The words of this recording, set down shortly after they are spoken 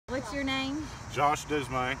What's your name? Josh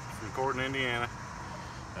Dismang from Corden, Indiana.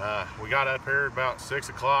 We got up here about 6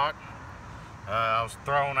 o'clock. I was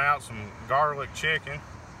throwing out some garlic chicken.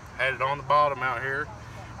 Had it on the bottom out here.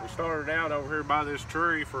 We started out over here by this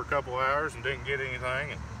tree for a couple hours and didn't get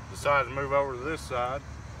anything, and decided to move over to this side.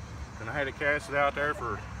 And I had to cast it out there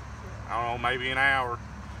for, I don't know, maybe an hour.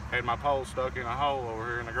 Had my pole stuck in a hole over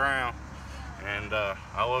here in the ground. And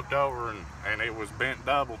I looked over and it was bent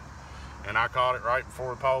double. And I caught it right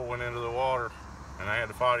before the pole went into the water. And I had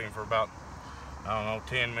to fight him for about, I don't know,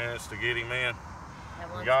 10 minutes to get him in.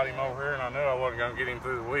 We got him over here, and I knew I wasn't going to get him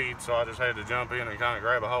through the weeds, so I just had to jump in and kind of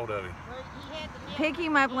grab a hold of him. Pick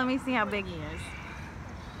him up, let me see how big he is.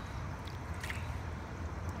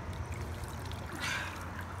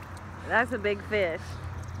 That's a big fish.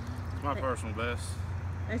 It's my personal best.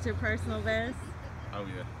 That's your personal best? Oh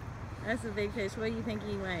yeah. That's a big fish. What do you think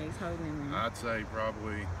he weighs holding him there? I'd say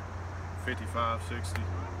probably 55, 60.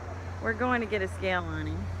 We're going to get a scale on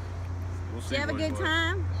him. We'll see. Did you have a good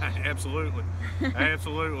time? Absolutely.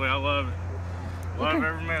 Absolutely. I love it. Love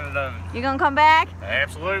every minute of it. You gonna come back?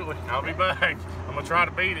 Absolutely. I'll be back. I'm gonna try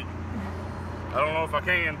to beat it. I don't know if I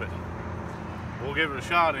can, but we'll give it a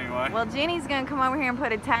shot anyway. Well, Jenny's gonna come over here and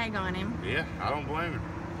put a tag on him. Yeah, I don't blame her.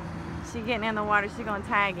 She getting in the water, she's gonna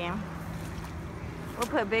tag him. We'll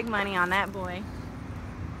put big money on that boy.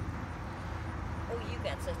 Oh, you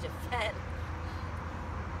got such a fat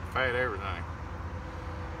Fat everything.